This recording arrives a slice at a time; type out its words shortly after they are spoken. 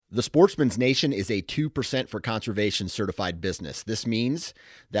The Sportsman's Nation is a 2% for Conservation certified business. This means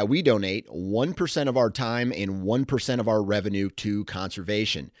that we donate 1% of our time and 1% of our revenue to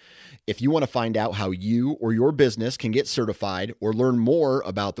conservation. If you want to find out how you or your business can get certified or learn more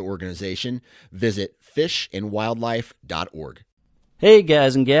about the organization, visit fishandwildlife.org. Hey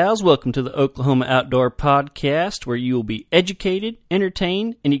guys and gals, welcome to the Oklahoma Outdoor Podcast, where you will be educated,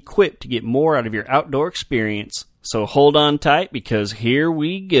 entertained, and equipped to get more out of your outdoor experience. So hold on tight, because here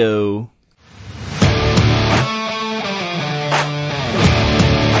we go.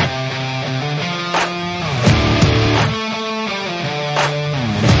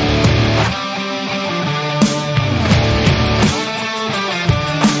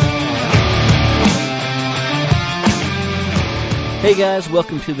 Hey guys,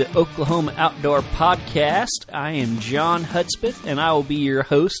 welcome to the Oklahoma Outdoor Podcast. I am John Hudspeth, and I will be your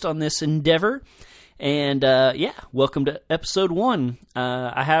host on this endeavor. And welcome to episode 1.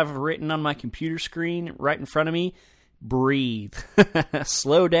 I have written on my computer screen right in front of me, breathe.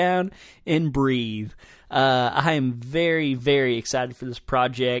 Slow down and breathe. I am very, very excited for this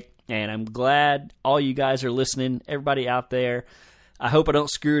project, and I'm glad all you guys are listening, everybody out there. I hope I don't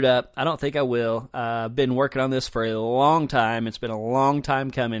screw it up. I don't think I will. I've been working on this for a long time. It's been a long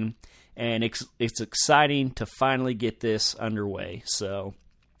time coming, and it's exciting to finally get this underway. So,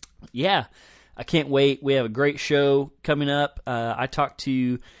 yeah, I can't wait. We have a great show coming up. I talked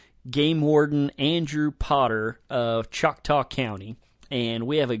to Game Warden Andrew Potter of Choctaw County, and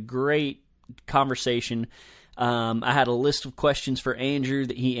we have a great conversation. I had a list of questions for Andrew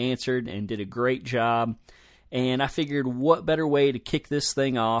that he answered and did a great job. And I figured, what better way to kick this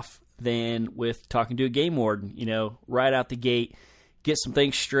thing off than with talking to a game warden, right out the gate, get some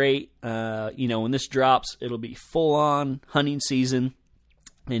things straight. When this drops, it'll be full-on hunting season.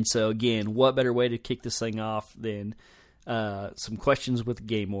 And so, again, what better way to kick this thing off than some questions with the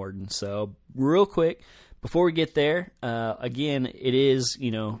game warden. So, real quick, before we get there, again, it is,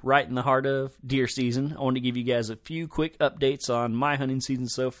 right in the heart of deer season. I want to give you guys a few quick updates on my hunting season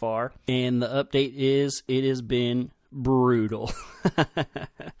so far. And the update is, it has been brutal.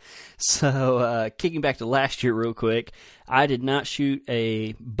 So, kicking back to last year real quick, I did not shoot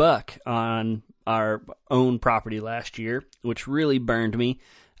a buck on our own property last year, which really burned me.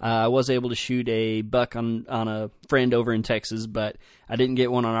 I was able to shoot a buck on a friend over in Texas, but I didn't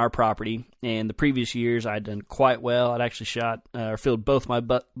get one on our property. And the previous years, I'd done quite well. I'd actually shot or filled both my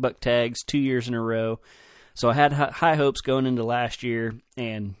buck tags 2 years in a row. So I had high hopes going into last year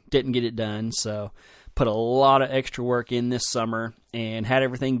and didn't get it done. So put a lot of extra work in this summer and had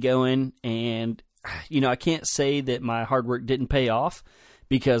everything going. And, I can't say that my hard work didn't pay off,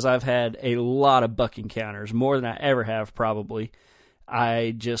 because I've had a lot of buck encounters, more than I ever have probably.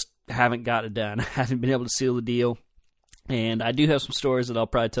 I just haven't got it done. I haven't been able to seal the deal. And I do have some stories that I'll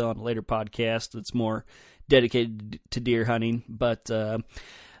probably tell on a later podcast that's more dedicated to deer hunting. But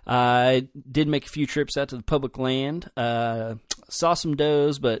I did make a few trips out to the public land. Saw some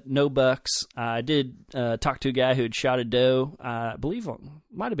does, but no bucks. I did talk to a guy who had shot a doe, I believe it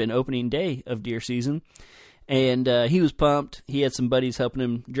might have been opening day of deer season. And he was pumped. He had some buddies helping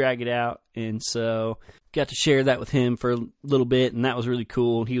him drag it out. And so got to share that with him for a little bit, and that was really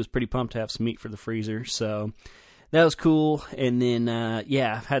cool. He was pretty pumped to have some meat for the freezer. So that was cool. And then,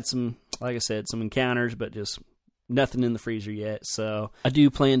 I've had some, like I said, some encounters, but just nothing in the freezer yet. So I do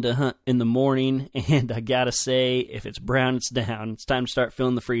plan to hunt in the morning, and I got to say, if it's brown, it's down. It's time to start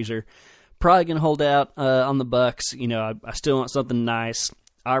filling the freezer. Probably going to hold out on the bucks. I still want something nice.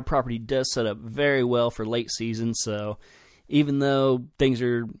 Our property does set up very well for late season, so even though things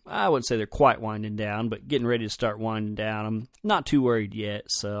are, I wouldn't say they're quite winding down, but getting ready to start winding down, I'm not too worried yet.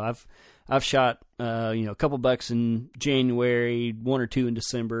 So I've shot a couple bucks in January, 1 or 2 in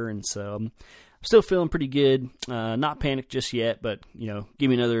December, and so I'm still feeling pretty good. Not panicked just yet, but give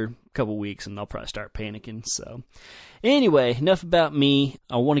me another couple weeks and I'll probably start panicking. So anyway, enough about me.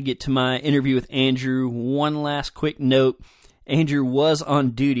 I want to get to my interview with Andrew. One last quick note. Andrew was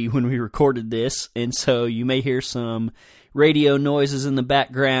on duty when we recorded this, and so you may hear some radio noises in the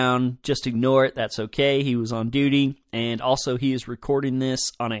background. Just ignore it. That's okay. He was on duty, and also he is recording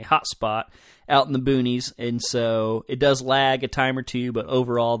this on a hotspot out in the boonies, and so it does lag a time or two, but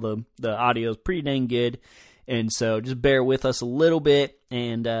overall the audio is pretty dang good, and so just bear with us a little bit.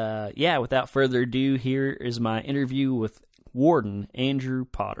 And without further ado, here is my interview with Warden Andrew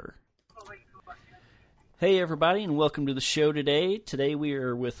Potter. Hey everybody, and welcome to the show today. Today we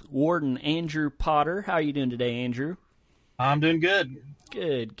are with Warden Andrew Potter. How are you doing today, Andrew? I'm doing good.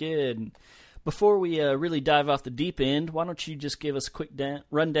 Good. Before we really dive off the deep end, why don't you just give us a quick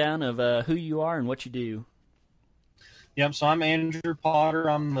rundown of who you are and what you do? Yep. So I'm Andrew Potter.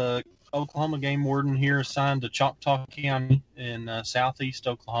 I'm the Oklahoma game warden here, assigned to Choctaw County in southeast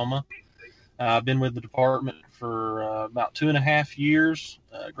Oklahoma. I've been with the department for about 2.5 years.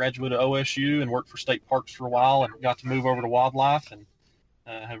 Graduated OSU and worked for state parks for a while, and got to move over to wildlife, and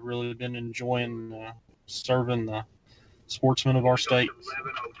have really been enjoying serving the sportsmen of our state.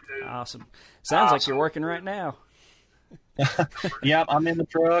 Awesome. Sounds like you're working right now. Yeah, I'm in the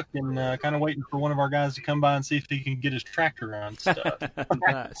truck and kind of waiting for one of our guys to come by and see if he can get his tractor on stuff.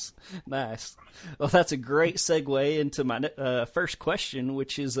 Nice. Well, that's a great segue into my first question,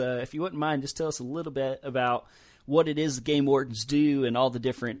 which is, if you wouldn't mind, just tell us a little bit about what it is the game wardens do and all the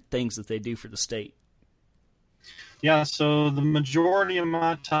different things that they do for the state. Yeah, so the majority of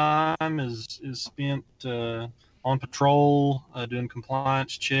my time is spent on patrol, doing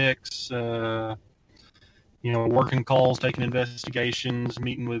compliance checks, working calls, taking investigations,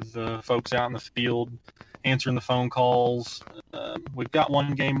 meeting with folks out in the field, answering the phone calls. We've got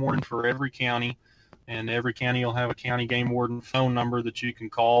one game warden for every county, and every county will have a county game warden phone number that you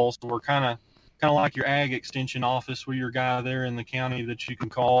can call. So we're kind of like your ag extension office. We're your guy there in the county that you can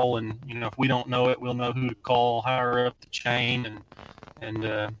call, and if we don't know it, we'll know who to call higher up the chain, and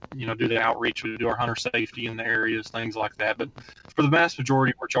do the outreach. We do our hunter safety in the areas, things like that. But for the vast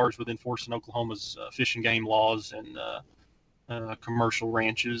majority, we're charged with enforcing Oklahoma's fish and game laws and commercial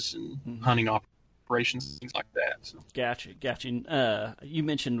ranches and hunting operations, things like that. So. Gotcha. You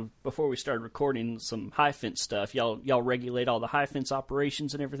mentioned before we started recording some high fence stuff. Y'all regulate all the high fence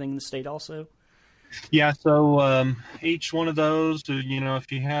operations and everything in the state also? Yeah, so each one of those,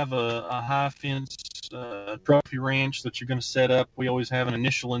 if you have a high fence trophy ranch that you're going to set up, we always have an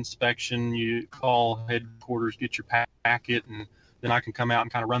initial inspection. You call headquarters, get your packet, and then I can come out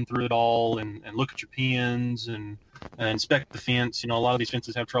and kind of run through it all and look at your pins and inspect the fence. A lot of these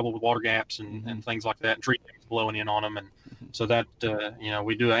fences have trouble with water gaps and things like that, and tree things blowing in on them. And so that,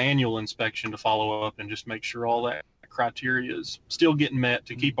 we do an annual inspection to follow up and just make sure all that criteria is still getting met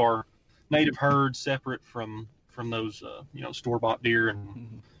to keep our native herd separate from those store-bought deer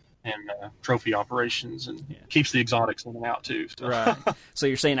and trophy operations, and keeps the exotics in and out too. So. Right. So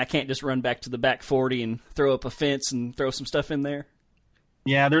you're saying I can't just run back to the back 40 and throw up a fence and throw some stuff in there?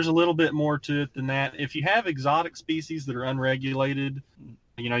 Yeah, there's a little bit more to it than that. If you have exotic species that are unregulated,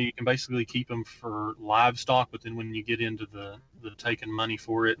 you can basically keep them for livestock, but then when you get into the taking money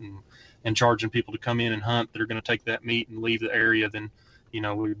for it and charging people to come in and hunt that are going to take that meat and leave the area, then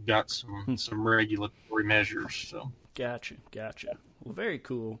we've got some regulatory measures. So Gotcha. Well, very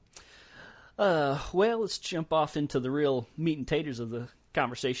cool. Well, let's jump off into the real meat and taters of the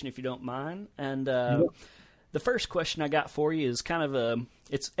conversation, if you don't mind. And the first question I got for you is kind of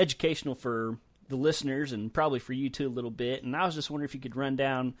it's educational for the listeners and probably for you too a little bit. And I was just wondering if you could run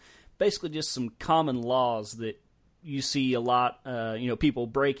down basically just some common laws that you see a lot, people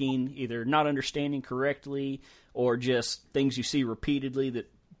breaking, either not understanding correctly or just things you see repeatedly that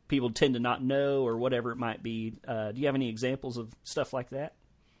people tend to not know or whatever it might be. Do you have any examples of stuff like that?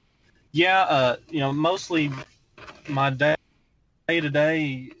 Yeah, mostly my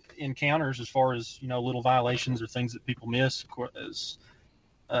day-to-day encounters as far as, little violations or things that people miss is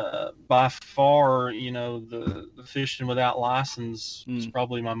by far, the fishing without license is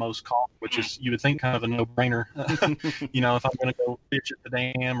probably my most common, which is, you would think, kind of a no-brainer, if I'm going to go fish at the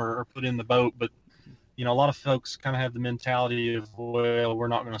dam or put in the boat. But, a lot of folks kind of have the mentality of, well, we're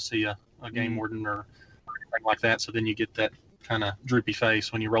not going to see a game warden or anything like that. So then you get that kind of droopy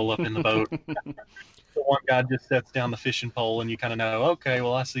face when you roll up in the boat. The one guy just sets down the fishing pole and you kind of know, okay,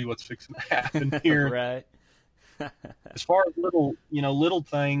 well, I see what's fixing to happen here. Right. As far as little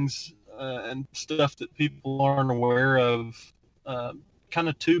things and stuff that people aren't aware of, kind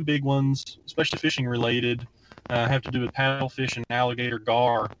of two big ones, especially fishing related, have to do with paddlefish and alligator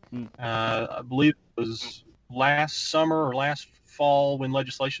gar. I believe it was last summer or last fall when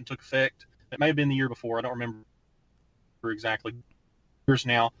legislation took effect. It may have been the year before. I don't remember exactly. Years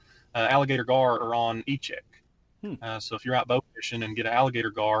now, alligator gar are on e-check. So if you're out boat fishing and get an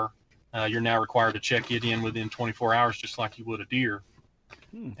alligator gar, you're now required to check it in within 24 hours, just like you would a deer.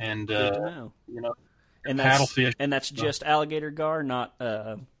 And good to know. And paddlefish. And that's just alligator gar, not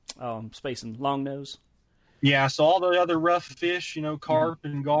spacing long nose. Yeah, so all the other rough fish, carp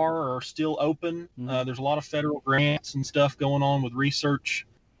and gar are still open. There's a lot of federal grants and stuff going on with research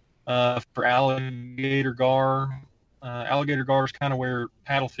for alligator gar. Alligator gar is kind of where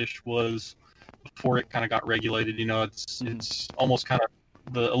paddlefish was before it kind of got regulated. It's almost kind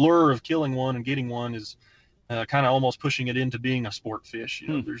of the allure of killing one and getting one is kind of almost pushing it into being a sport fish.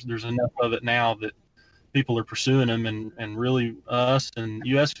 There's enough of it now that people are pursuing them, and really us and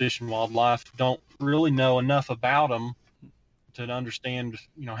U.S. Fish and Wildlife don't really know enough about them to understand,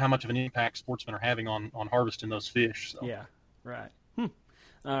 how much of an impact sportsmen are having on harvesting those fish. So. Yeah, right.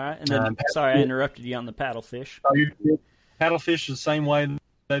 All right, and then sorry I interrupted you on the paddlefish. Paddlefish is the same way.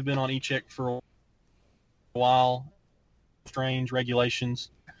 They've been on e-check for a while. Strange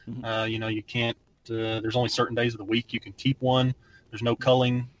regulations. Mm-hmm. You can't. There's only certain days of the week you can keep one. There's no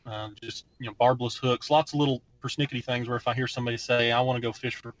culling. Just barbless hooks. Lots of little persnickety things. Where if I hear somebody say, "I want to go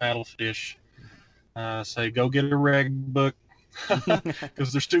fish for paddlefish," say, "Go get a reg book,"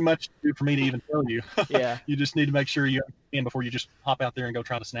 because there's too much to do for me to even tell you. Yeah. You just need to make sure you understand before you just hop out there and go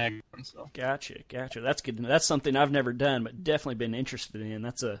try to snag one. So. Gotcha. That's good. That's something I've never done, but definitely been interested in.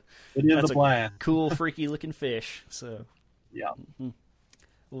 That's a blast. Cool, freaky looking fish. So. Yeah. Mm-hmm.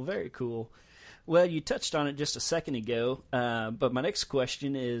 Well, very cool. Well, you touched on it just a second ago, but my next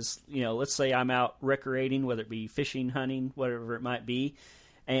question is, let's say I'm out recreating, whether it be fishing, hunting, whatever it might be,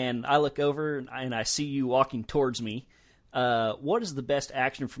 and I look over and I see you walking towards me. What is the best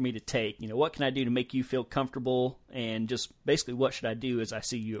action for me to take? What can I do to make you feel comfortable, and just basically what should I do as I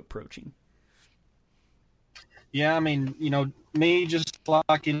see you approaching? Yeah, I mean, me just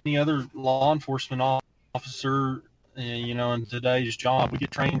like any other law enforcement officer, in today's job, we get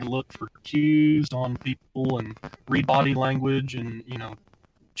trained to look for cues on people and read body language and,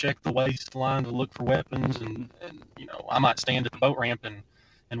 check the waistline to look for weapons. And I might stand at the boat ramp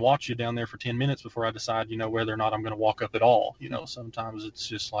and watch you down there for 10 minutes before I decide, whether or not I'm going to walk up at all. Sometimes it's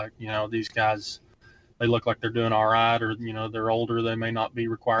just like, these guys, they look like they're doing all right, or, they're older. They may not be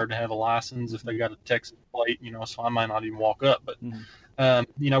required to have a license if they got a Texas plate, so I might not even walk up. But,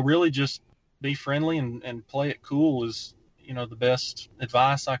 really just be friendly and play it cool is, the best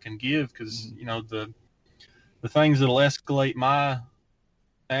advice I can give. Cause the things that'll escalate my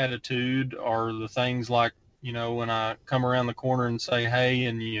attitude are the things like, when I come around the corner and say, hey,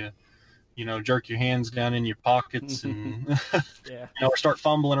 and you jerk your hands down in your pockets and, yeah. Or start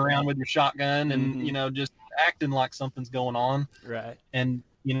fumbling around with your shotgun and, just acting like something's going on. Right. And,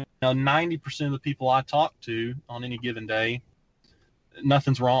 90% of the people I talk to on any given day,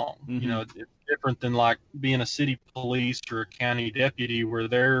 nothing's wrong. Mm-hmm. It's different than like being a city police or a county deputy where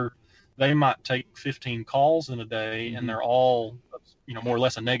they might take 15 calls in a day and they're all, more or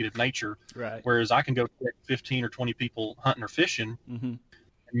less a negative nature. Right. Whereas I can go check 15 or 20 people hunting or fishing, and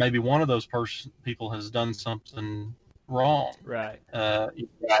maybe one of those people has done something wrong. Right.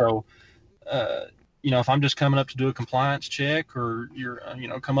 So, if I'm just coming up to do a compliance check, or you're,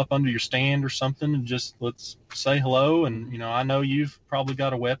 come up under your stand or something, and just let's say hello. And, I know you've probably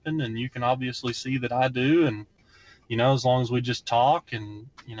got a weapon, and you can obviously see that I do. And, as long as we just talk and,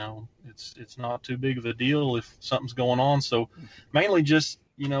 it's not too big of a deal if something's going on. So mainly just,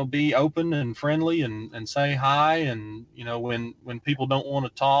 be open and friendly and say hi. And, when people don't want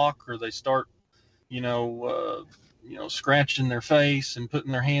to talk, or they start, scratching their face and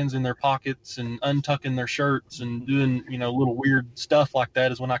putting their hands in their pockets and untucking their shirts and doing, little weird stuff like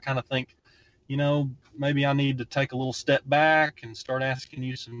that, is when I kind of think, maybe I need to take a little step back and start asking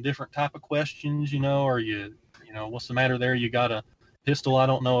you some different type of questions. Are you, what's the matter there? You got a pistol I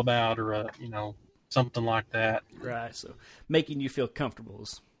don't know about, or something like that. Right. So making you feel comfortable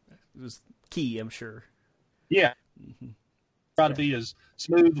is key, I'm sure. Yeah. Try to be as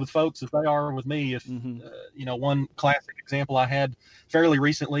smooth with folks as they are with me. If one classic example I had fairly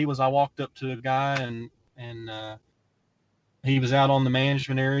recently was I walked up to a guy and he was out on the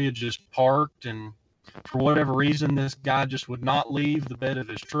management area, just parked, and for whatever reason, this guy just would not leave the bed of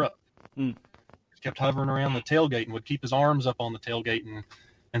his truck. Kept hovering around the tailgate and would keep his arms up on the tailgate,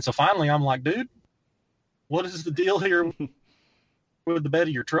 and so finally I'm like, dude, what is the deal here with the bed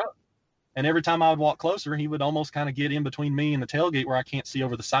of your truck? And every time I would walk closer, he would almost kind of get in between me and the tailgate where I can't see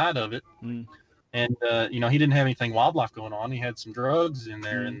over the side of it. And, he didn't have anything wildlife going on. He had some drugs in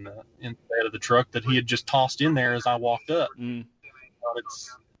there in the bed of the truck that he had just tossed in there as I walked up. But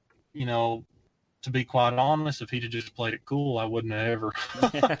it's, to be quite honest, if he'd have just played it cool, I wouldn't have ever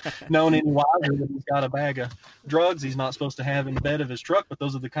known any wiser that he's got a bag of drugs he's not supposed to have in the bed of his truck. But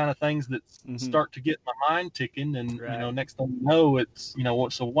those are the kind of things that start to get my mind ticking. And, next thing you know, it's,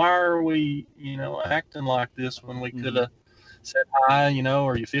 so why are we, acting like this when we could have said hi,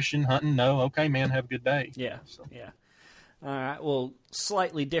 are you fishing, hunting? No. Okay, man, have a good day. Yeah. So. Yeah. All right. Well,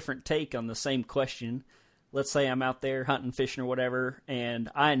 slightly different take on the same question. Let's say I'm out there hunting, fishing, or whatever, and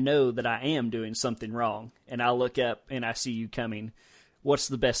I know that I am doing something wrong, and I look up and I see you coming. What's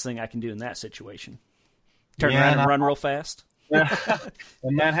the best thing I can do in that situation? Turn around and run real fast? And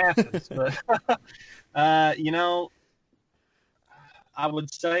that happens. But, I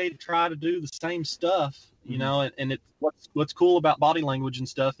would say try to do the same stuff, and it's what's cool about body language and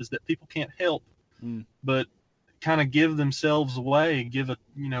stuff is that people can't help but kind of give themselves away, give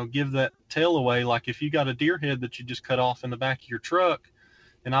that tail away. Like if you got a deer head that you just cut off in the back of your truck,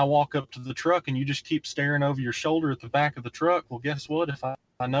 and I walk up to the truck and you just keep staring over your shoulder at the back of the truck, well, guess what? If I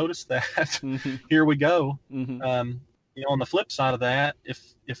notice that, Mm-hmm. here we go. Mm-hmm. On the flip side of that,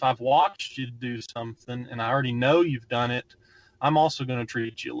 if I've watched you do something and I already know you've done it, I'm also going to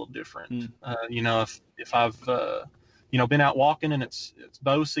treat you a little different. If I've been out walking and it's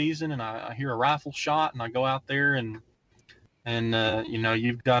bow season and I hear a rifle shot and I go out there and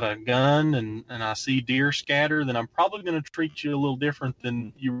you've got a gun and I see deer scatter, then I'm probably going to treat you a little different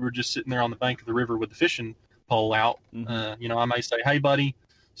than you were just sitting there on the bank of the river with the fishing pole out. Mm-hmm. I may say, hey, buddy,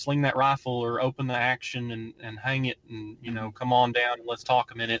 sling that rifle or open the action and hang it and, come on down and let's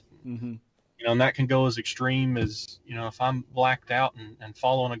talk a minute. Mm-hmm. And that can go as extreme as, if I'm blacked out and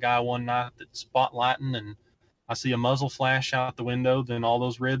following a guy one night that's spotlighting and I see a muzzle flash out the window, then all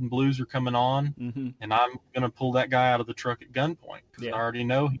those red and blues are coming on, Mm-hmm. and I'm going to pull that guy out of the truck at gunpoint because Yeah. I already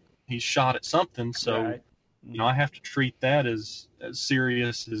know he's shot at something. So, Right. I have to treat that as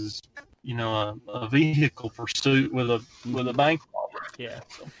serious as, a vehicle pursuit with a bank robber. Yeah.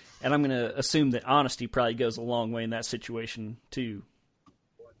 So, And I'm going to assume that honesty probably goes a long way in that situation too.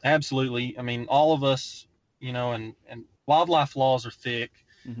 absolutely. I mean, all of us, and wildlife laws are thick,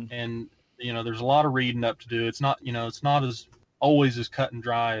 Mm-hmm. and there's a lot of reading up to do. It's not as always as cut and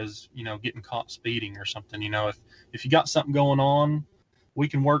dry as getting caught speeding or something. If you got something going on, we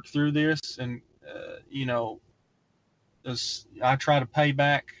can work through this, and as I try to pay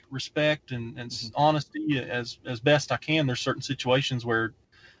back respect and Mm-hmm. honesty as best I can. There's certain situations where,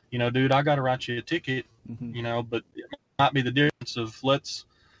 dude, I got to write you a ticket, Mm-hmm. but it might be the difference of let's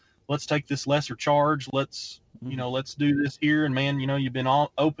take this lesser charge. Let's do this here. And man, you've been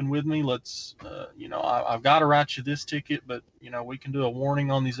all open with me. Let's, I've got to write you this ticket, but we can do a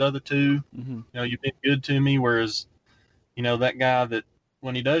warning on these other two. Mm-hmm. You've been good to me. Whereas, that guy that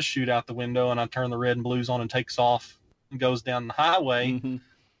when he does shoot out the window and I turn the red and blues on and takes off and goes down the highway, Mm-hmm.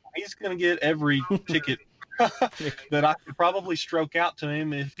 he's going to get every ticket that I could probably stroke out to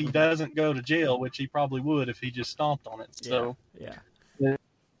him if he doesn't go to jail, which he probably would if he just stomped on it. So, yeah.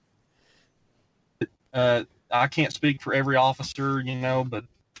 I can't speak for every officer, but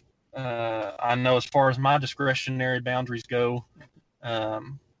I know as far as my discretionary boundaries go,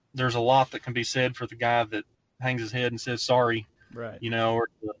 there's a lot that can be said for the guy that hangs his head and says sorry, Right. or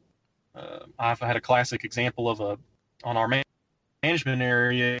I've had a classic example of on our management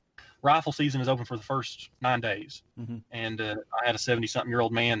area, rifle season is open for the first 9 days. Mm-hmm. And I had a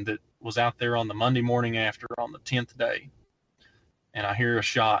 70-something-year-old man that was out there on the Monday morning after on the 10th day. And I hear a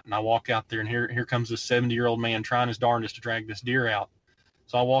shot, and I walk out there, and here comes this 70-year-old man trying his darndest to drag this deer out.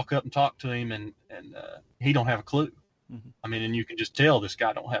 So I walk up and talk to him, and he don't have a clue. Mm-hmm. I mean, and you can just tell this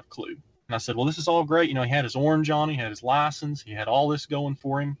guy don't have a clue. And I said, well, this is all great. He had his orange on, he had his license, he had all this going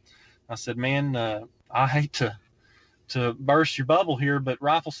for him. I said, man, I hate to burst your bubble here, but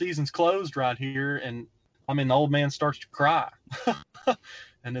rifle season's closed right here. And the old man starts to cry.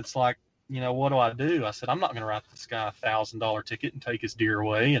 And it's like, what do I do? I said, I'm not going to write this guy a $1,000 ticket and take his deer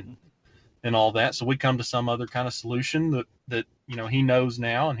away and all that. So we come to some other kind of solution that he knows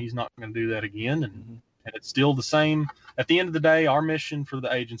now, and he's not going to do that again. And it's still the same. At the end of the day, our mission for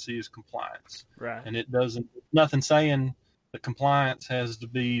the agency is compliance. Right. And nothing saying that compliance has to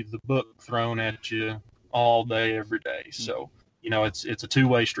be the book thrown at you all day, every day. So, it's a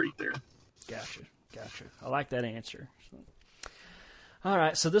two-way street there. Gotcha. I like that answer. All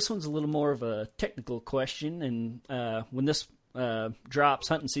right, so this one's a little more of a technical question, and when this drops,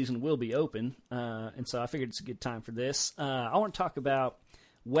 hunting season will be open, and so I figured it's a good time for this. I want to talk about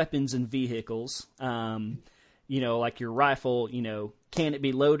weapons and vehicles. Like your rifle, can it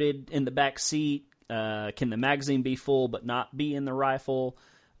be loaded in the back seat? Can the magazine be full but not be in the rifle?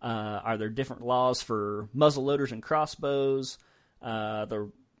 Are there different laws for muzzle loaders and crossbows? The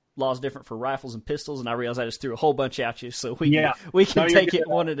laws different for rifles and pistols, and I realize I just threw a whole bunch at you, so we can take it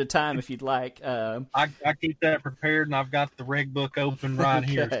one at a time if you'd like. I keep that prepared, and I've got the reg book open right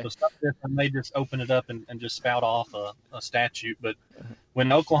here. So sometimes I may just open it up and just spout off a statute. But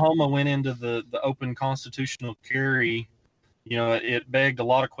when Oklahoma went into the open constitutional carry, it begged a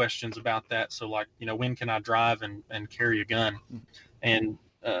lot of questions about that. So when can I drive and carry a gun? And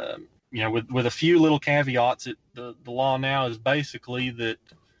with a few little caveats, the law now is basically that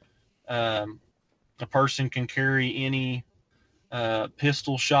a person can carry any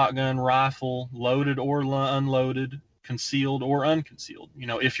pistol, shotgun, rifle, loaded or unloaded, concealed or unconcealed,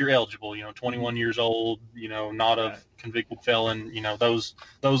 if you're eligible, 21 years old, not a convicted felon, those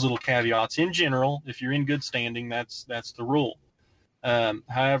little caveats. In general, if you're in good standing, that's the rule.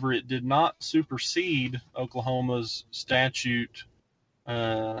 However, it did not supersede Oklahoma's statute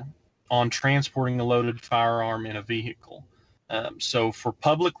on transporting a loaded firearm in a vehicle. So for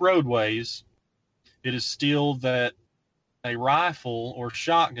public roadways, it is still that a rifle or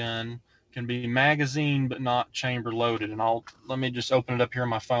shotgun can be magazine but not chamber loaded. And let me just open it up here on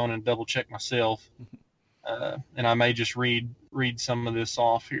my phone and double check myself. And I may just read some of this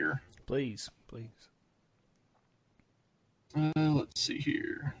off here. Please. Let's see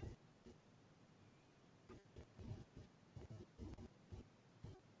here.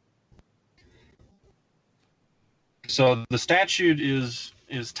 So the statute is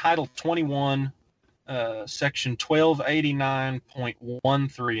Title 21, Section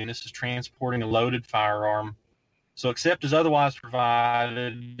 1289.13, and this is transporting a loaded firearm. So except as otherwise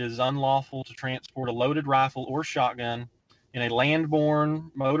provided, it is unlawful to transport a loaded rifle or shotgun in a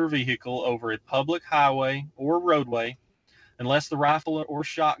land-borne motor vehicle over a public highway or roadway unless the rifle or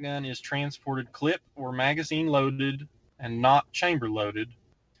shotgun is transported clip or magazine loaded and not chamber loaded,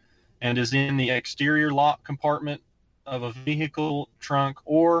 and is in the exterior lock compartment of a vehicle trunk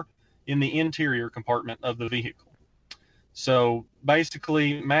or in the interior compartment of the vehicle. So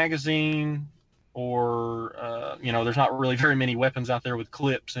basically, magazine or, there's not really very many weapons out there with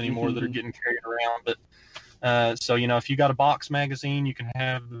clips anymore that are getting carried around. But so, if you got a box magazine, you can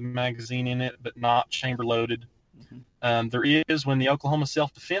have the magazine in it, but not chamber loaded. There is, when the Oklahoma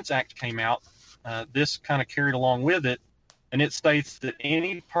Self-Defense Act came out, this kind of carried along with it, and it states that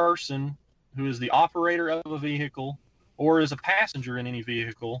any person who is the operator of a vehicle or is a passenger in any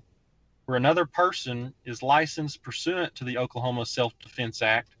vehicle where another person is licensed pursuant to the Oklahoma Self-Defense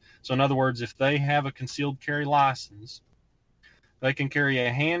Act. So in other words, if they have a concealed carry license, they can carry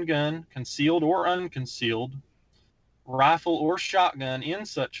a handgun, concealed or unconcealed, rifle or shotgun in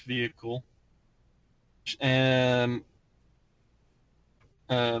such vehicle. And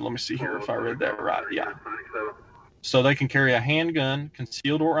let me see here if I read that right. Yeah. So they can carry a handgun,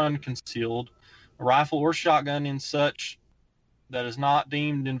 concealed or unconcealed, a rifle or shotgun in such that is not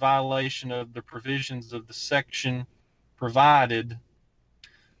deemed in violation of the provisions of the section provided,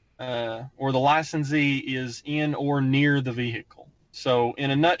 or the licensee is in or near the vehicle. So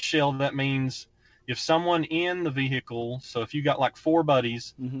in a nutshell, that means if someone in the vehicle, so if you got like four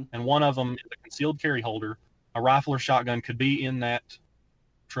buddies and one of them is a concealed carry holder, a rifle or shotgun could be in that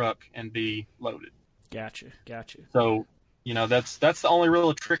truck and be loaded. Gotcha. So, that's the only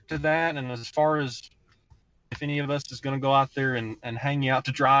real trick to that. And as far as if any of us is going to go out there and hang you out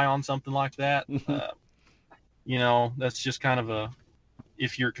to dry on something like that, that's just kind of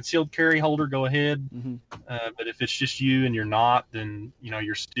if you're a concealed carry holder, go ahead. But if it's just you and you're not, then,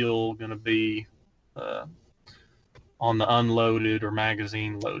 you're still going to be on the unloaded or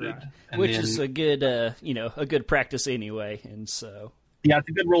magazine loaded. Right. Which is a good, a good practice anyway. And so. Yeah, it's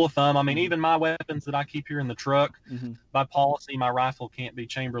a good rule of thumb. I mean, even my weapons that I keep here in the truck, by policy, my rifle can't be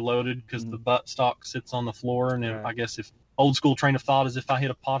chamber loaded because the butt stock sits on the floor. And I guess if old school train of thought is if I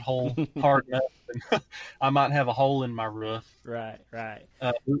hit a pothole hard enough, then I might have a hole in my roof. Right.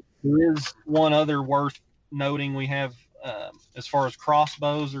 There is one other worth noting. We have, as far as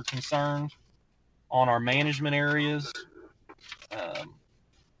crossbows are concerned, on our management areas,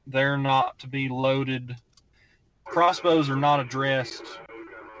 they're not to be loaded. Crossbows are not addressed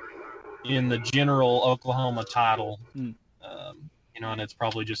in the general Oklahoma title, and it's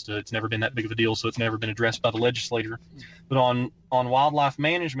probably just it's never been that big of a deal, so it's never been addressed by the legislature. But on wildlife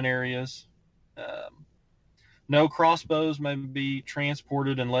management areas, no crossbows may be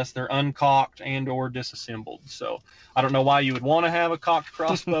transported unless they're uncocked and or disassembled. So I don't know why you would want to have a cocked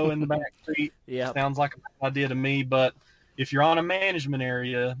crossbow in the back seat. Yeah, sounds like a bad idea to me. But if you're on a management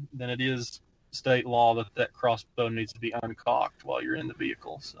area, then it is state law that crossbow needs to be uncocked while you're in the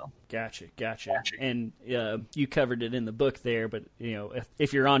vehicle. So gotcha. And you covered it in the book there, but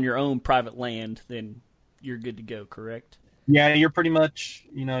if you're on your own private land, then you're good to go, correct? Yeah, you're pretty much,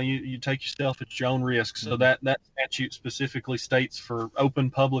 you take yourself at your own risk. So that statute specifically states for open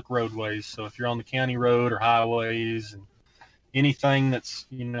public roadways. So if you're on the county road or highways and anything that's,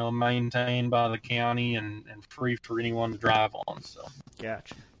 maintained by the county and free for anyone to drive on. So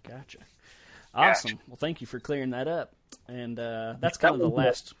Gotcha. Awesome. Well, thank you for clearing that up. And that's kind of the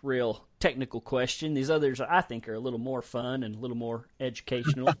last real technical question. These others, I think, are a little more fun and a little more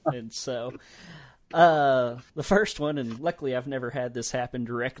educational. And so the first one, and luckily I've never had this happen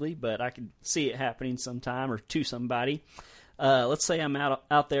directly, but I can see it happening sometime or to somebody. Let's say I'm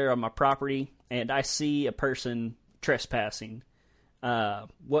out there on my property and I see a person trespassing.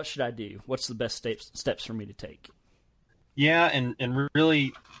 What should I do? What's the best steps for me to take? Yeah, and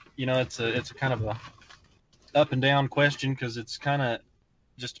really, it's a kind of up and down question because it's kind of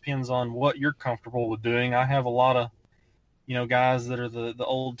just depends on what you're comfortable with doing. I have a lot of, guys that are the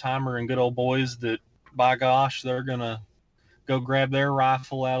old timer and good old boys that, by gosh, they're going to go grab their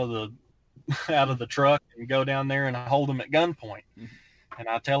rifle out of the truck and go down there and hold them at gunpoint. Mm-hmm. And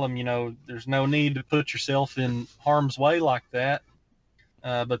I tell them, there's no need to put yourself in harm's way like that.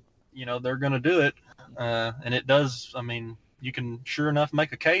 But, they're going to do it. And it does, you can sure enough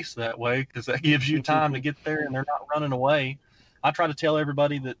make a case that way because that gives you time to get there and they're not running away. I try to tell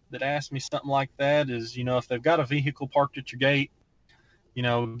everybody that asks me something like that is, if they've got a vehicle parked at your gate,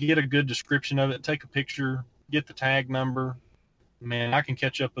 get a good description of it, take a picture, get the tag number. Man, I can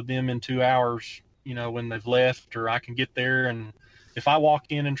catch up with them in 2 hours, when they've left, or I can get there. And if I walk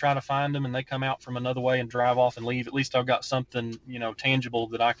in and try to find them and they come out from another way and drive off and leave, at least I've got something, tangible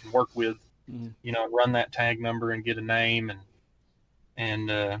that I can work with, run that tag number and get a name.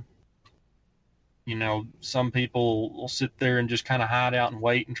 And some people will sit there and just kind of hide out and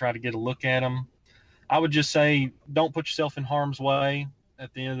wait and try to get a look at them. I would just say, don't put yourself in harm's way.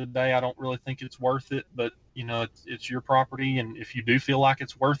 At the end of the day, I don't really think it's worth it, but it's your property. And if you do feel like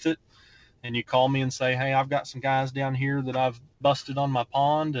it's worth it and you call me and say, hey, I've got some guys down here that I've busted on my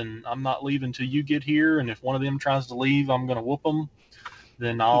pond and I'm not leaving till you get here. And if one of them tries to leave, I'm going to whoop them.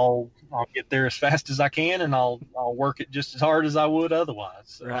 Then I'll get there as fast as I can, and I'll work it just as hard as I would otherwise.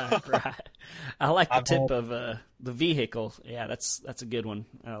 So. Right. I like the tip of the vehicle. Yeah, that's a good one.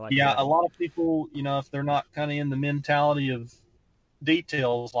 I like. Yeah, that. A lot of people, if they're not kind of in the mentality of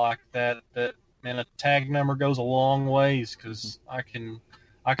details like that, man, a tag number goes a long ways because I can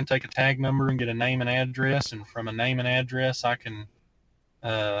take a tag number and get a name and address, and from a name and address, I can.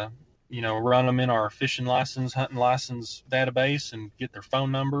 Run them in our fishing license, hunting license database and get their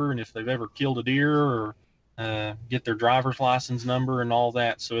phone number and if they've ever killed a deer or get their driver's license number and all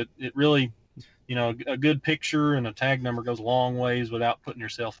that. So it really, a good picture and a tag number goes a long ways without putting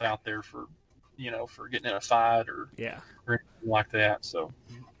yourself out there for getting in a fight or anything like that. So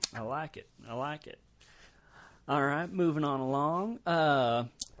I like it. All right, moving on along.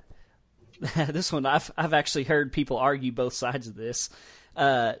 This one, I've actually heard people argue both sides of this.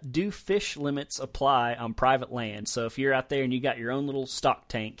 Do fish limits apply on private land? So if you're out there and you got your own little stock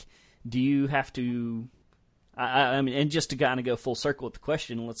tank, do you have to, and just to kind of go full circle with the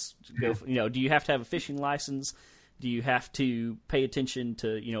question, let's go, do you have to have a fishing license? Do you have to pay attention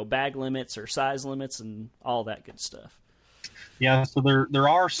to, bag limits or size limits and all that good stuff? Yeah, so there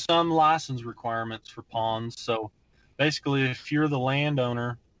are some license requirements for ponds. So basically, if you're the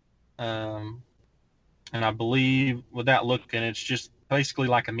landowner, and I believe without looking, it's just basically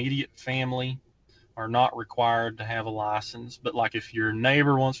like immediate family are not required to have a license. But like if your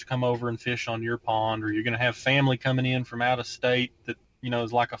neighbor wants to come over and fish on your pond, or you're going to have family coming in from out of state that,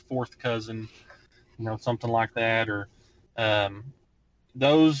 is like a fourth cousin, something like that, or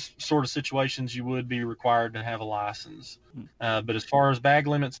those sort of situations, you would be required to have a license. But as far as bag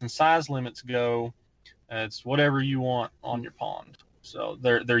limits and size limits go, it's whatever you want on your pond. So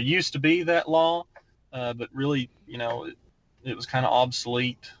there used to be that law, but really, it was kind of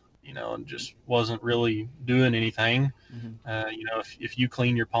obsolete, and just wasn't really doing anything. Mm-hmm. If you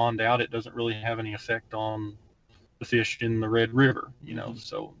clean your pond out, it doesn't really have any effect on the fish in the Red River, mm-hmm.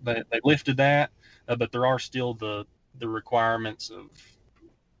 So they lifted that, but there are still the requirements of,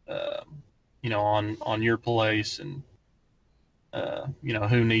 on your place and,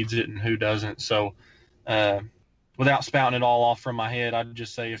 who needs it and who doesn't. So, without spouting it all off from my head, I'd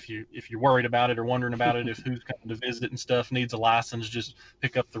just say if you're worried about it or wondering about it, if who's coming to visit and stuff needs a license, just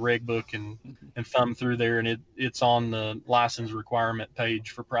pick up the reg book and thumb through there, and it's on the license requirement page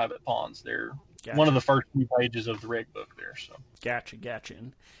for private ponds there. Gotcha. One of the first few pages of the reg book there. So Gotcha.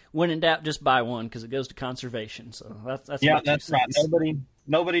 And when in doubt, just buy one because it goes to conservation. So that's right.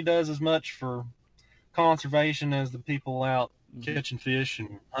 Nobody does as much for conservation as the people out catching fish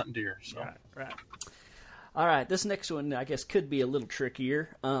and hunting deer. So. Right. All right, this next one, I guess, could be a little trickier.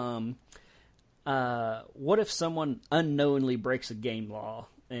 What if someone unknowingly breaks a game law,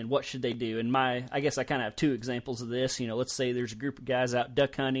 and what should they do? And I guess I kind of have two examples of this. Let's say there's a group of guys out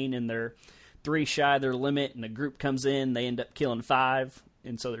duck hunting, and they're 3 shy of their limit, and a group comes in, they end up killing 5,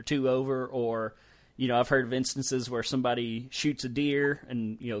 and so they're 2 over. Or, I've heard of instances where somebody shoots a deer,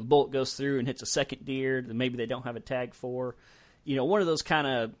 and, the bullet goes through and hits a second deer that maybe they don't have a tag for. One of those kind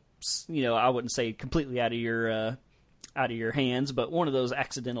of, I wouldn't say completely out of your hands, but one of those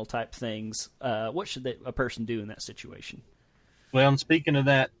accidental type things. What should a person do in that situation? Well, and speaking of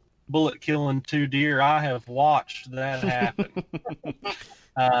that bullet killing 2 deer, I have watched that happen.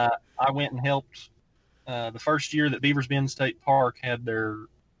 I went and helped the first year that Beavers Bend State Park had their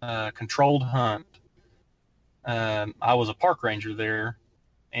controlled hunt. I was a park ranger there,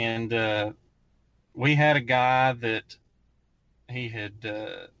 and we had a guy that he had,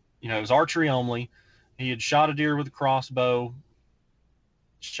 it was archery only. He had shot a deer with a crossbow,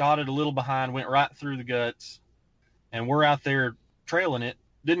 shot it a little behind, went right through the guts, and we're out there trailing it.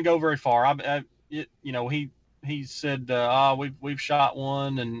 Didn't go very far. He said, we've shot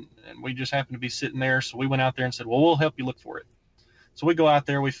one, and we just happened to be sitting there. So we went out there and said, well, we'll help you look for it. So we go out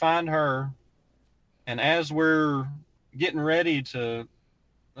there, we find her, and as we're getting ready to,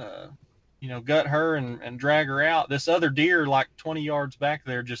 gut her and drag her out, this other deer, like 20 yards back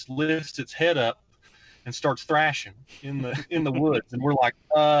there, just lifts its head up and starts thrashing in the woods. And we're like,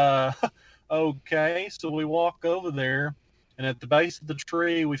 okay. So we walk over there, and at the base of the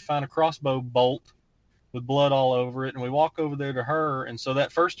tree, we find a crossbow bolt with blood all over it. And we walk over there to her. And so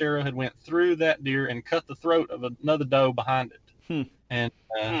that first arrow had went through that deer and cut the throat of another doe behind it. And,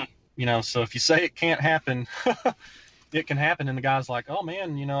 so if you say it can't happen, it can happen. And the guy's like, oh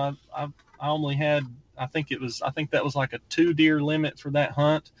man, I only had, I think that was like a 2 deer limit for that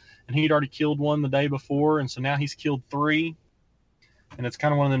hunt. And he'd already killed one the day before. And so now he's killed 3. And it's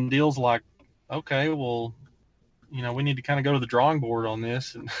kind of one of them deals like, okay, well, we need to kind of go to the drawing board on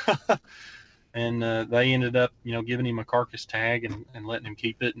this. And, they ended up, giving him a carcass tag and letting him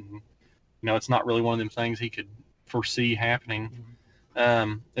keep it. And, it's not really one of them things he could foresee happening.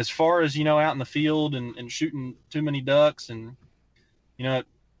 As far as, out in the field and shooting too many ducks, and,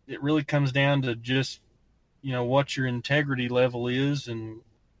 it really comes down to just, what your integrity level is and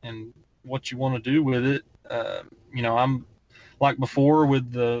what you want to do with it. I'm like before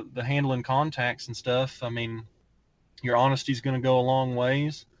with the handling contacts and stuff. I mean, your honesty is going to go a long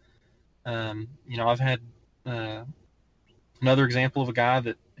ways. I've had another example of a guy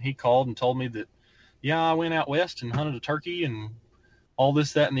that he called and told me that, yeah, I went out west and hunted a turkey and all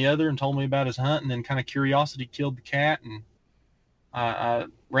this, that, and the other, and told me about his hunt. And then kind of curiosity killed the cat. And I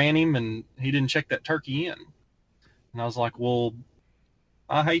ran him, and he didn't check that turkey in. And I was like, well,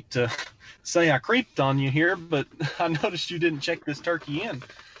 I hate to say I creeped on you here, but I noticed you didn't check this turkey in.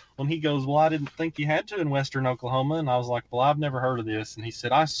 And he goes, well, I didn't think you had to in western Oklahoma. And I was like, well, I've never heard of this. And he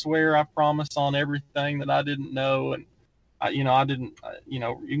said, I swear, I promise on everything that I didn't know. And I didn't, you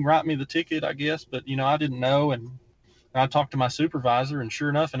can write me the ticket, I guess, but, I didn't know. And I talked to my supervisor, and sure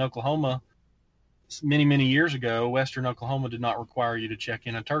enough, in Oklahoma, many, many years ago, western Oklahoma did not require you to check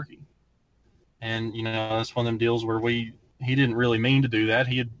in a turkey. And, that's one of them deals where he didn't really mean to do that.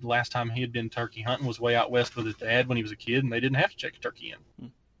 Last time he had been turkey hunting was way out west with his dad when he was a kid, and they didn't have to check a turkey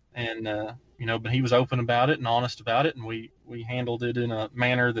in. And, but he was open about it and honest about it. And we handled it in a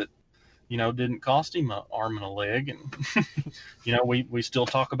manner that, didn't cost him an arm and a leg. And, we still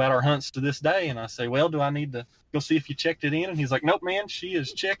talk about our hunts to this day. And I say, well, do I need to go see if you checked it in? And he's like, nope, man, she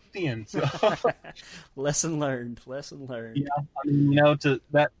is checked in. So Lesson learned. Yeah. I mean, to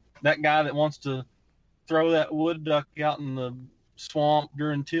that guy that wants to throw that wood duck out in the swamp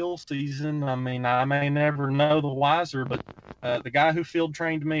during teal season, I mean, I may never know the wiser, but the guy who field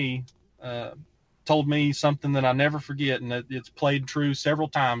trained me told me something that I never forget, and it's played true several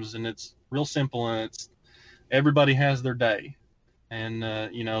times, and it's real simple, and it's everybody has their day. And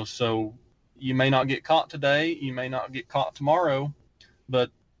so you may not get caught today, you may not get caught tomorrow, but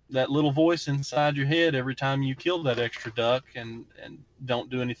that little voice inside your head every time you kill that extra duck and don't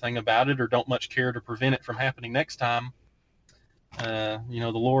do anything about it, or don't much care to prevent it from happening next time, the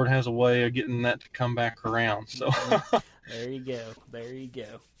Lord has a way of getting that to come back around. So There you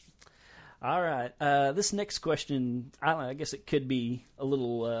go. All right. This next question, I guess it could be a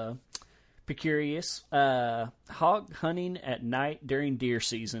little precarious. Hog hunting at night during deer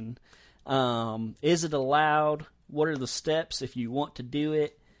season. Is it allowed? What are the steps if you want to do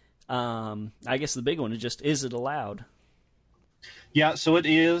it? I guess the big one is just, is it allowed? Yeah, so it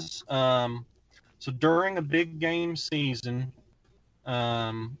is. So during a big game season,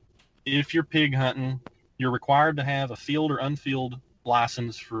 if you're pig hunting, you're required to have a field or unfield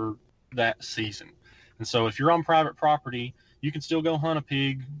license for that season. And so if you're on private property, you can still go hunt a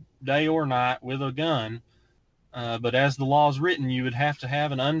pig day or night with a gun. But as the law is written, you would have to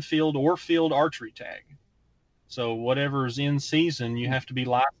have an unfield or field archery tag. So whatever's in season, you have to be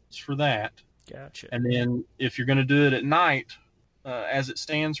licensed for that. Gotcha. And then if you're going to do it at night, as it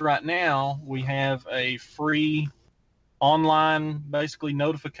stands right now, we have a free online, basically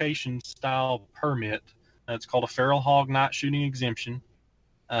notification style permit. It's called a feral hog night shooting exemption.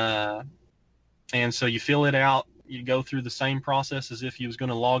 And so you fill it out. You go through the same process as if you was going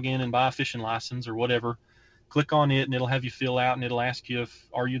to log in and buy a fishing license or whatever. Click on it, and it'll have you fill out, and it'll ask you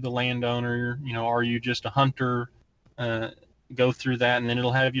are you the landowner? Are you just a hunter? Go through that, and then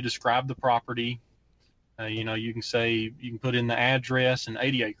it'll have you describe the property. You can put in the address and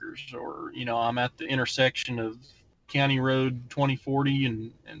 80 acres, or, I'm at the intersection of County Road 2040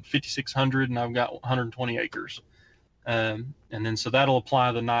 and 5600, and I've got 120 acres. And then so that'll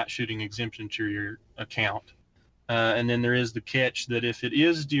apply the night shooting exemption to your account. And then there is the catch that if it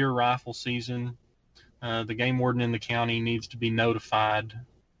is deer rifle season, the game warden in the county needs to be notified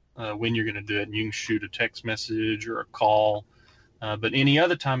when you're going to do it. And you can shoot a text message or a call. But any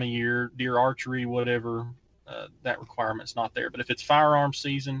other time of year, deer archery, whatever, that requirement's not there. But if it's firearm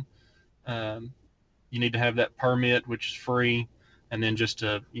season, you need to have that permit, which is free, and then just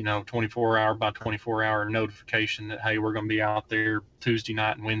a 24-hour by 24-hour notification that, hey, we're going to be out there Tuesday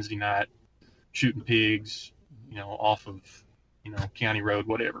night and Wednesday night shooting pigs, off of county road,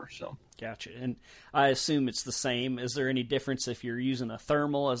 whatever. So gotcha. And I assume it's the same. Is there any difference if you're using a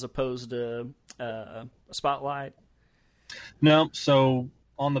thermal as opposed to a spotlight? No. So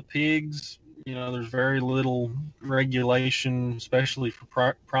on the pigs, there's very little regulation, especially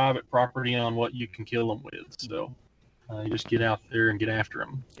for private property, on what you can kill them with. So you just get out there and get after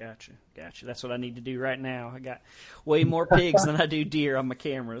them. Gotcha. That's what I need to do right now. I got way more pigs than I do deer on my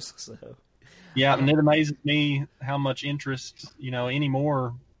cameras. So yeah, and it amazes me how much interest,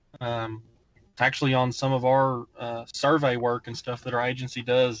 anymore, actually on some of our survey work and stuff that our agency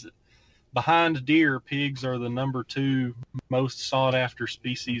does. Behind deer, pigs are the number 2 most sought after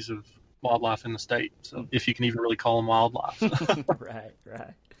species of wildlife in the state. So if you can even really call them wildlife. Right.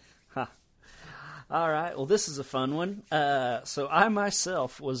 Huh. All right. Well, this is a fun one. So I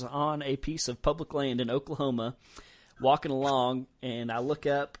myself was on a piece of public land in Oklahoma walking along, and I look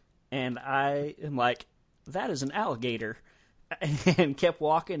up and I am like, that is an alligator, and kept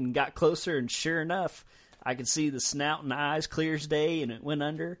walking and got closer, and sure enough, I could see the snout and eyes clear as day, and it went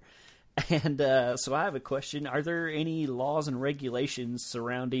under. And so I have a question. Are there any laws and regulations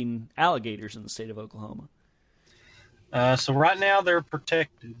surrounding alligators in the state of Oklahoma? So right now they're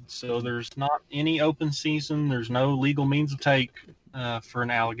protected. So there's not any open season. There's no legal means of take for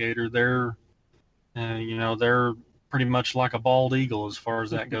an alligator. They're pretty much like a bald eagle as far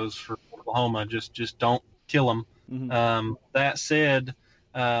as that goes for Oklahoma. Just don't kill them. Mm-hmm. That said,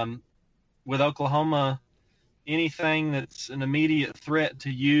 with Oklahoma, anything that's an immediate threat to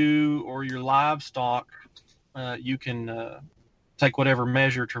you or your livestock, you can take whatever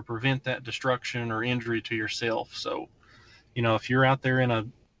measure to prevent that destruction or injury to yourself. So, if you're out there in a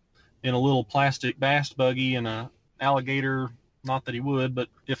little plastic bass buggy and a alligator, not that he would, but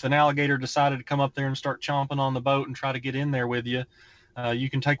if an alligator decided to come up there and start chomping on the boat and try to get in there with you, you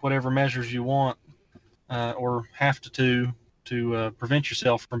can take whatever measures you want or have to prevent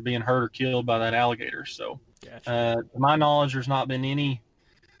yourself from being hurt or killed by that alligator. So, gotcha. To my knowledge, there's not been any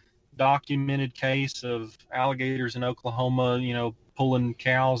documented case of alligators in Oklahoma, pulling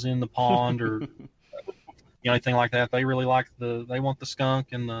cows in the pond or anything like that. They really they want the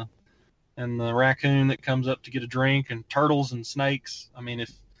skunk and the raccoon that comes up to get a drink, and turtles and snakes. I mean,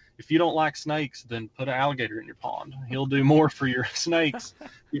 if you don't like snakes, then put an alligator in your pond. He'll do more for your snakes,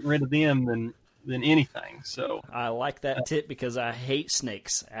 getting rid of them than anything. So I like that tip because I hate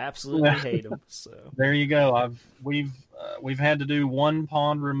snakes. Absolutely hate them. So there you go. We've had to do one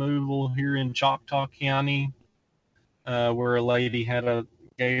pond removal here in Choctaw County, where a lady had a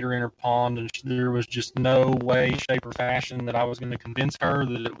gator in her pond, and there was just no way, shape, or fashion that I was going to convince her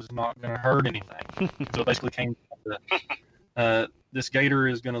that it was not going to hurt anything. So it basically came to this gator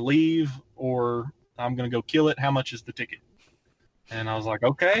is going to leave, or I'm going to go kill it. How much is the ticket? And I was like,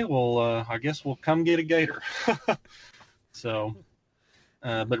 okay, well, I guess we'll come get a gator. So,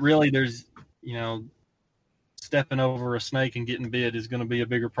 but really there's, stepping over a snake and getting bit is going to be a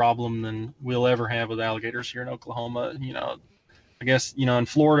bigger problem than we'll ever have with alligators here in Oklahoma. I guess, in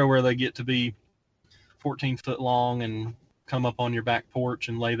Florida, where they get to be 14 foot long and come up on your back porch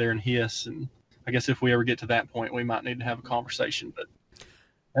and lay there and hiss. And I guess if we ever get to that point, we might need to have a conversation. But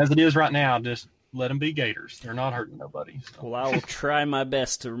as it is right now, just let them be gators. They're not hurting nobody. So. Well, I will try my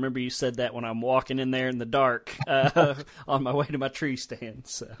best to remember you said that when I'm walking in there in the dark on my way to my tree stand.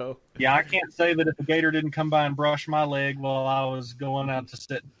 So yeah, I can't say that if a gator didn't come by and brush my leg while I was going out to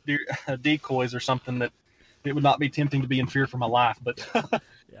set decoys or something, that it would not be tempting to be in fear for my life. But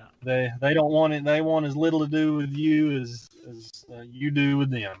yeah, they don't want it. They want as little to do with you as you do with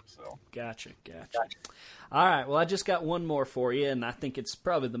them. So gotcha. All right. Well, I just got one more for you, and I think it's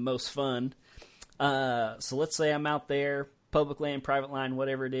probably the most fun. So let's say I'm out there, public land, private line,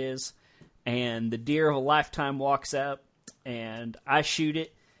 whatever it is, and the deer of a lifetime walks out, and I shoot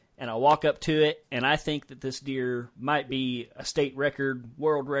it, and I walk up to it, and I think that this deer might be a state record,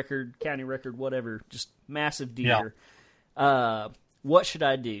 world record, county record, whatever, just massive deer. Yeah. what should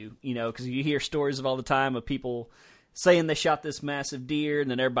I do? You know, because you hear stories of all the time of people saying they shot this massive deer, and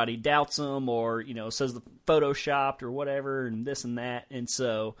then everybody doubts them, or, you know, says the photoshopped or whatever, and this and that. And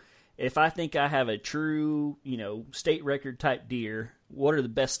so if I think I have a true, you know, state record type deer, what are the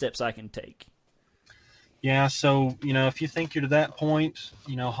best steps I can take? Yeah, so, you know, if you think you're to that point,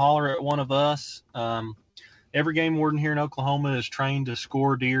 you know, holler at one of us. Every game warden here in Oklahoma is trained to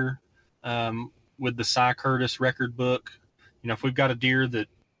score deer with the Cy Curtis record book. You know, if we've got a deer that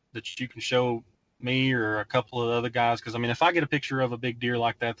you can show me or a couple of other guys, because, I mean, if I get a picture of a big deer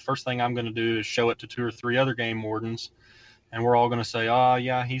like that, the first thing I'm going to do is show it to 2 or 3 other game wardens, and we're all going to say, oh,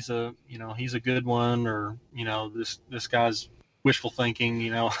 yeah, he's a good one, or, you know, this guy's wishful thinking, you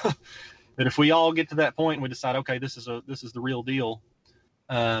know. But if we all get to that point and we decide, okay, this is the real deal,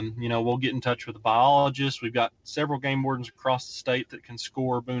 you know, we'll get in touch with a biologist. We've got several game wardens across the state that can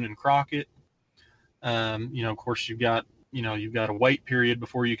score Boone and Crockett. You know, of course, you've got a wait period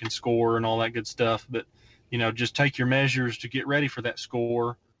before you can score and all that good stuff. But, you know, just take your measures to get ready for that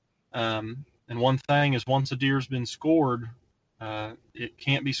score. And one thing is, once a deer's been scored, it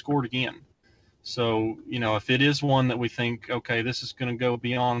can't be scored again. So, you know, if it is one that we think, okay, this is going to go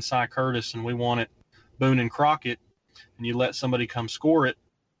beyond Cy Curtis and we want it Boone and Crockett, and you let somebody come score it,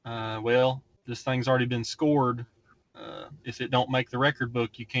 well, this thing's already been scored. If it don't make the record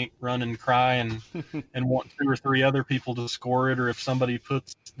book, you can't run and cry and want 2 or 3 other people to score it. Or if somebody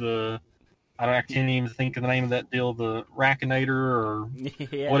puts I can't even think of the name of that deal, the Rackinator or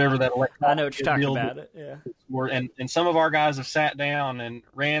whatever that electronic. I know what you're talking about. It, yeah. And some of our guys have sat down and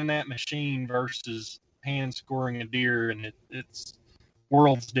ran that machine versus hand scoring a deer, and it's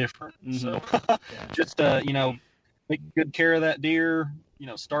worlds different. Mm-hmm. So just you know, take good care of that deer. You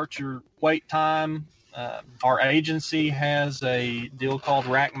know, start your wait time. Our agency has a deal called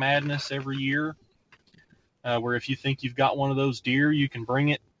Rack Madness every year, where if you think you've got one of those deer, you can bring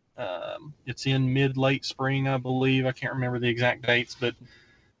it. It's in mid-late spring, I believe. I can't remember the exact dates, but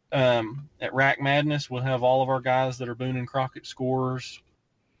at Rack Madness, we'll have all of our guys that are Boone and Crockett scorers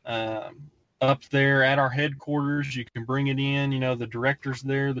up there at our headquarters. You can bring it in. You know, the director's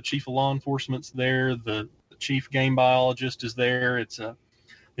there, the chief of law enforcement's there, the chief game biologist is there. It's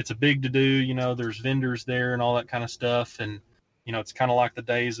a big to-do. You know, there's vendors there and all that kind of stuff. And, you know, it's kind of like the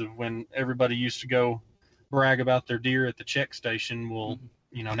days of when everybody used to go brag about their deer at the check station. Well,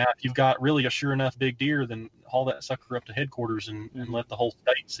 you know, now if you've got really a sure enough big deer, then haul that sucker up to headquarters and let the whole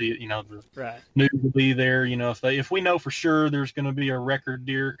state see it. You know, the news will be there. You know, if we know for sure there's going to be a record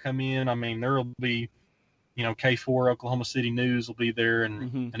deer come in, I mean, there'll be, you know, K4 Oklahoma City News will be there,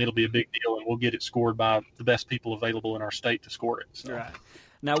 and it'll be a big deal, and we'll get it scored by the best people available in our state to score it. So. Right.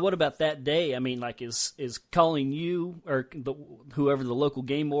 Now, what about that day? I mean, like, is calling you or whoever the local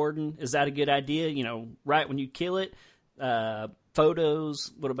game warden, is that a good idea? You know, right when you kill it,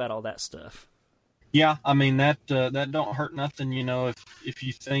 photos. What about all that stuff? Yeah, I mean that don't hurt nothing. You know, if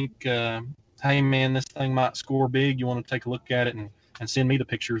you think, hey man, this thing might score big, you want to take a look at it and send me the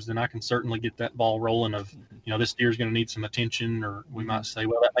pictures, then I can certainly get that ball rolling. Of, you know, this deer's going to need some attention, or we might say,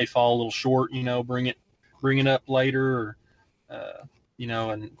 well, that may fall a little short. You know, bring it up later, or you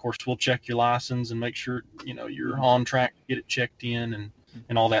know, and of course we'll check your license and make sure, you know, you're on track to get it checked in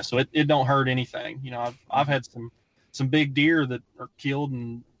and all that. So it don't hurt anything. You know, I've had some big deer that are killed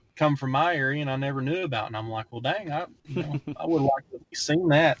and come from my area and I never knew about. And I'm like, well, dang, I would like to have seen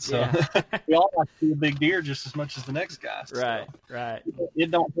that. So we all like to see a big deer just as much as the next guy. So Right.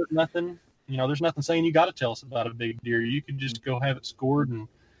 It don't hurt nothing. You know, there's nothing saying you got to tell us about a big deer. You could just go have it scored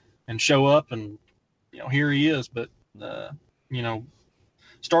and show up and, you know, here he is. But, you know,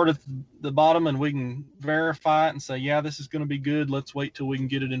 start at the bottom and we can verify it and say, yeah, this is going to be good. Let's wait till we can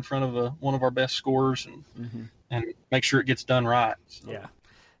get it in front of one of our best scorers and make sure it gets done right. So.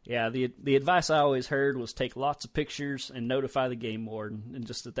 Yeah. The advice I always heard was take lots of pictures and notify the game warden, and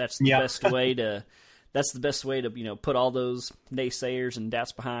just that's the best way to. That's the best way to, you know, put all those naysayers and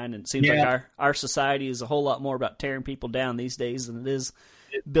doubts behind. And it seems like our society is a whole lot more about tearing people down these days than it is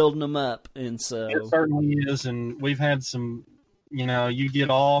building them up. And so it certainly is. And we've had some. You know, you get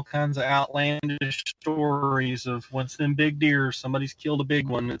all kinds of outlandish stories of once them big deer, somebody's killed a big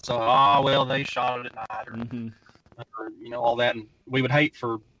one. It's, well, they shot it at night, or, you know, all that. And we would hate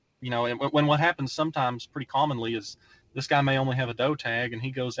for, you know, when what happens sometimes pretty commonly is this guy may only have a doe tag and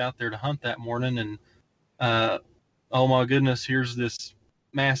he goes out there to hunt that morning and, oh my goodness, here's this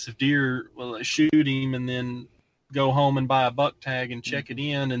massive deer. Well, they shoot him and then go home and buy a buck tag and check it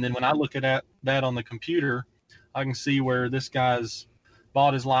in. And then when I look at that on the computer, I can see where this guy's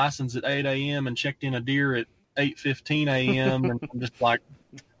bought his license at 8 a.m. and checked in a deer at 8:15 a.m. and I'm just like,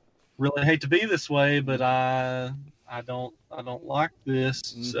 really hate to be this way, but I I don't like this.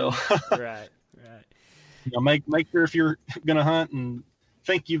 Mm-hmm. So right. You know, make sure if you're gonna hunt and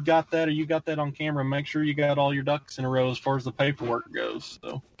think you've got that or you got that on camera, make sure you got all your ducks in a row as far as the paperwork goes.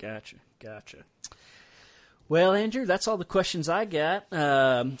 So Gotcha. Well, Andrew, that's all the questions I got.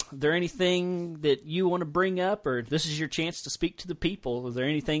 Is there anything that you want to bring up, or this is your chance to speak to the people? Is there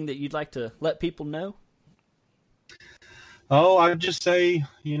anything that you'd like to let people know? Oh, I'd just say,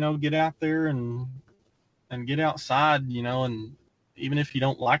 you know, get out there and get outside, you know, and even if you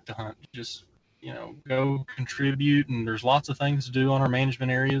don't like to hunt, just, you know, go contribute. And there's lots of things to do on our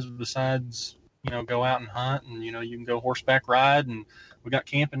management areas besides, you know, go out and hunt. And, you know, you can go horseback ride, and we got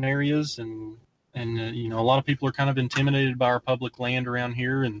camping areas, and you know, a lot of people are kind of intimidated by our public land around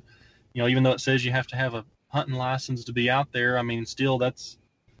here. And, you know, even though it says you have to have a hunting license to be out there, I mean, still that's,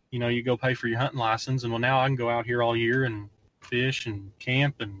 you know, you go pay for your hunting license. And well, now I can go out here all year and fish and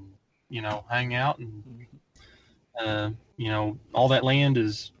camp and, you know, hang out, and, you know, all that land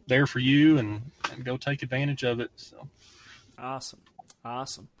is there for you, and go take advantage of it. So.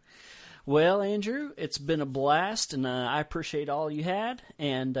 Awesome. Well, Andrew, it's been a blast, and I appreciate all you had,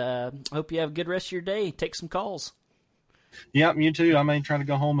 and I hope you have a good rest of your day. Take some calls. Yeah, you too. I may try to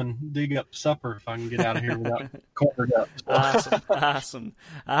go home and dig up supper if I can get out of here without cornered up. Awesome.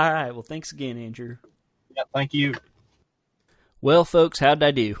 All right. Well, thanks again, Andrew. Yeah, thank you. Well, folks, how'd I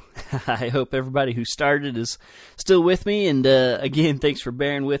do? I hope everybody who started is still with me. And again, thanks for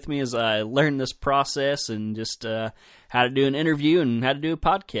bearing with me as I learn this process and just how to do an interview and how to do a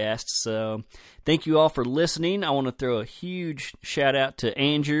podcast. So thank you all for listening. I want to throw a huge shout out to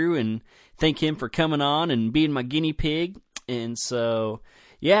Andrew and thank him for coming on and being my guinea pig. And so,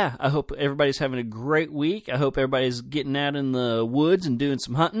 yeah, I hope everybody's having a great week. I hope everybody's getting out in the woods and doing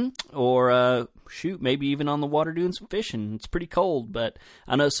some hunting, or maybe even on the water doing some fishing. It's pretty cold, but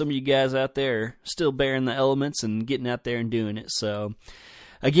I know some of you guys out there are still bearing the elements and getting out there and doing it. So,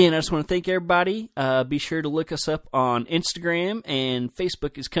 again, I just want to thank everybody. Be sure to look us up on Instagram, and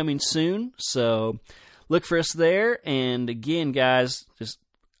Facebook is coming soon, so look for us there. And again, guys, just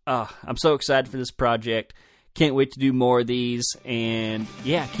I'm so excited for this project. Can't wait to do more of these, and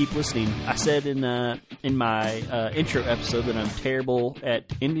yeah, keep listening. I said in my intro episode that I'm terrible at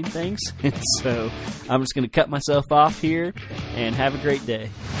ending things, and so I'm just going to cut myself off here, and have a great day.